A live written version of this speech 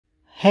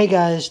Hey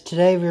guys,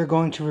 today we are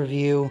going to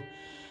review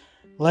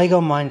LEGO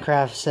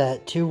Minecraft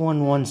set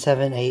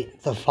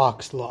 21178, The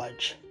Fox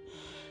Lodge.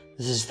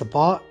 This is the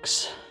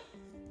box.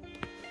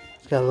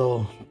 It's got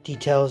little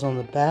details on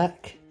the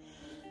back.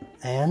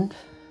 And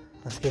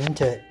let's get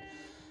into it.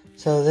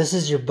 So this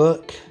is your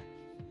book.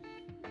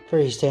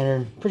 Pretty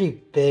standard,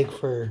 pretty big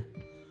for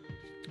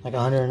like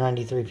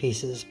 193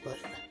 pieces, but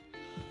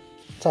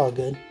it's all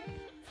good.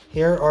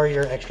 Here are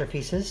your extra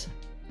pieces.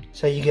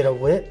 So you get a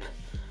whip,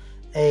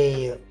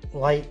 a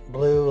light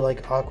blue,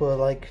 like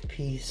aqua-like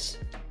piece,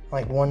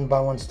 like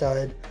 1x1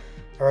 stud,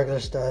 a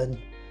regular stud.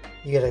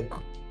 You get a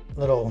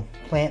little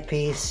plant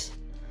piece,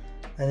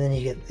 and then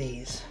you get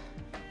these.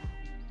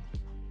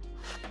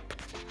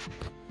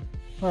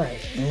 Alright,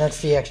 and that's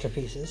the extra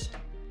pieces.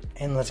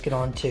 And let's get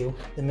on to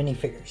the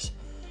minifigures.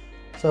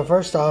 So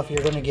first off,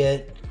 you're going to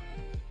get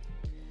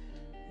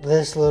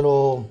this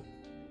little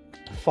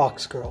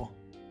fox girl,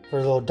 her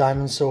little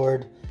diamond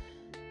sword,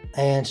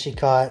 and she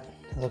caught,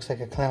 it looks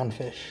like a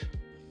clownfish.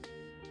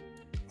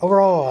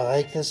 Overall, I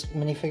like this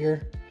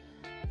minifigure.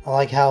 I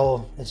like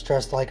how it's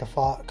dressed like a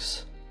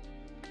fox.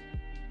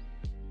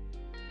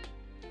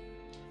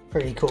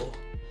 Pretty cool.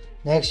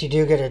 Next, you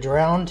do get a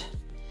drowned.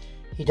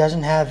 He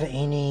doesn't have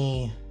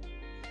any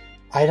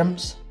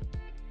items.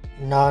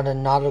 Not a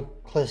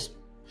nautilus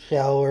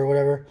shell or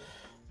whatever.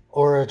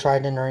 Or a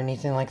trident or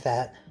anything like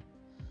that.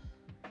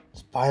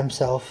 Just by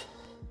himself.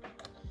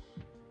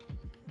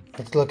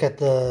 Let's look at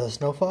the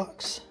snow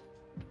fox.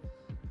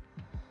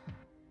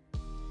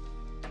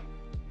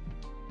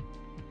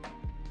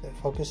 It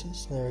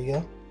focuses. There we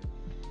go.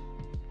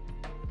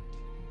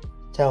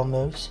 Tail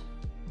moves.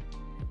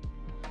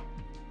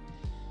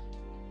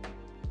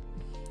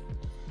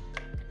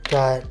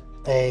 Got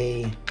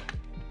a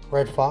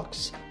red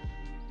fox.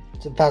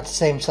 It's about the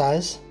same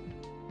size.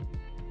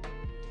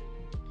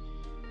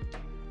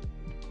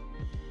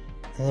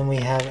 And then we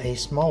have a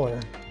smaller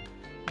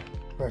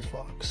red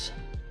fox.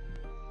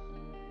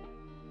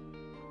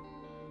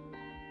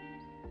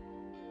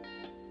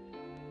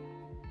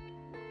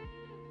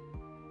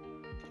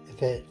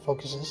 If it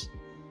focuses.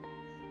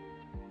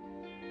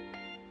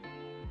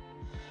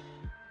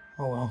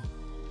 Oh well.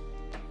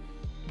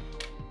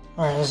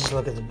 Alright, let's just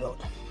look at the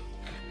build.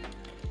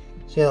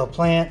 See a little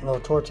plant, a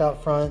little torch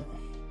out front.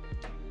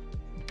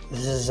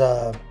 This is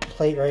a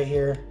plate right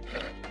here.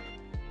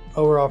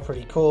 Overall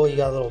pretty cool. You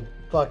got a little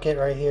bucket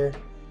right here.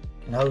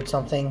 You can hold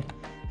something.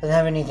 Doesn't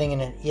have anything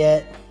in it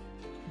yet.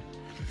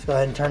 Let's go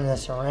ahead and turn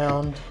this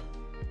around.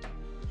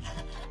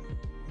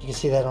 You can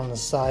see that on the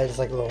side. It's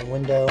like a little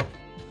window.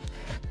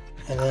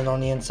 And then on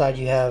the inside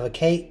you have a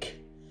cake.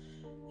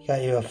 You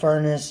got you a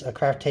furnace, a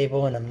craft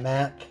table, and a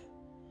map.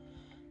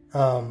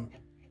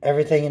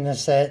 Everything in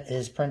this set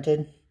is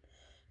printed.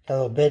 Got a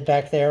little bed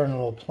back there and a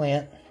little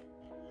plant.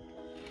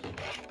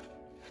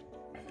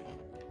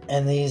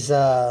 And these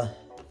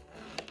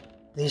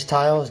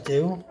tiles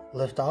do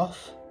lift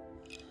off.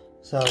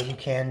 So you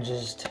can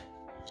just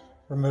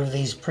remove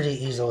these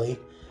pretty easily.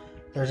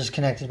 They're just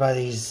connected by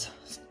these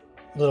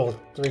little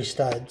 3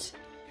 studs.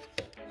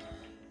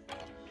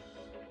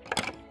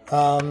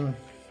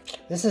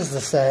 This is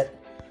the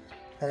set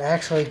that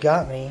actually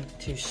got me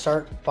to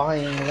start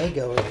buying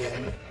Lego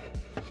again.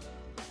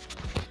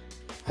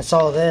 I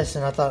saw this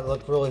and I thought it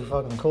looked really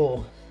fucking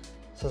cool.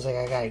 So I was like,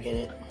 I gotta get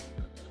it.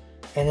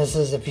 And this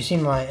is, if you've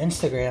seen my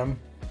Instagram,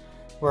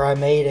 where I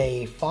made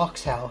a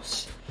fox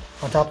house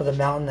on top of the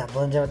mountain that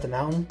blends in with the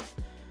mountain.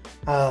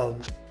 I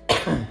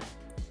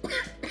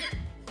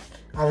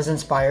was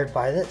inspired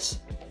by this.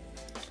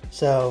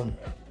 So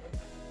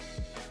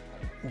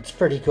it's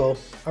pretty cool.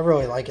 I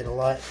really like it a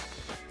lot.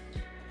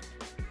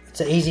 It's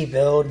an easy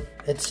build.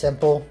 It's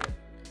simple.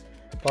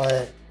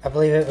 But I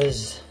believe it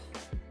was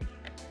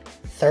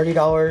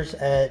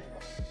 $30 at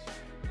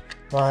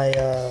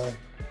my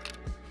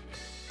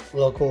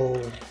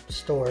local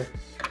store.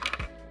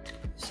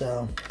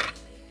 So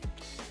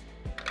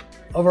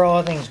overall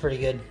I think it's pretty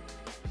good.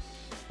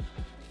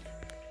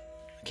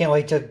 I can't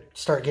wait to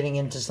start getting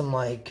into some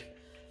like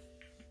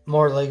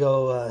more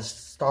Lego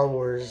Star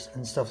Wars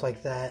and stuff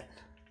like that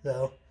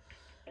though.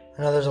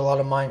 I know there's a lot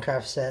of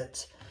Minecraft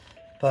sets,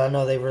 but I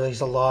know they've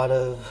released a lot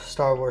of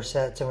Star Wars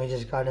sets, and we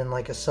just got in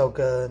like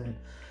Ahsoka and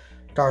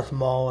Darth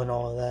Maul and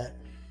all of that.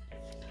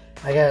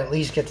 I gotta at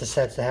least get the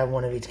sets that have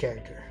one of each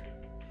character.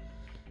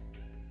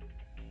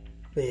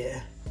 But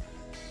yeah,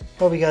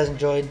 hope you guys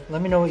enjoyed.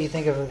 Let me know what you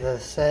think of the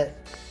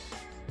set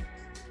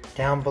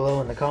down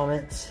below in the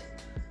comments.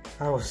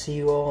 I will see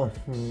you all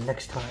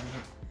next time.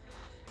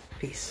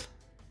 Peace.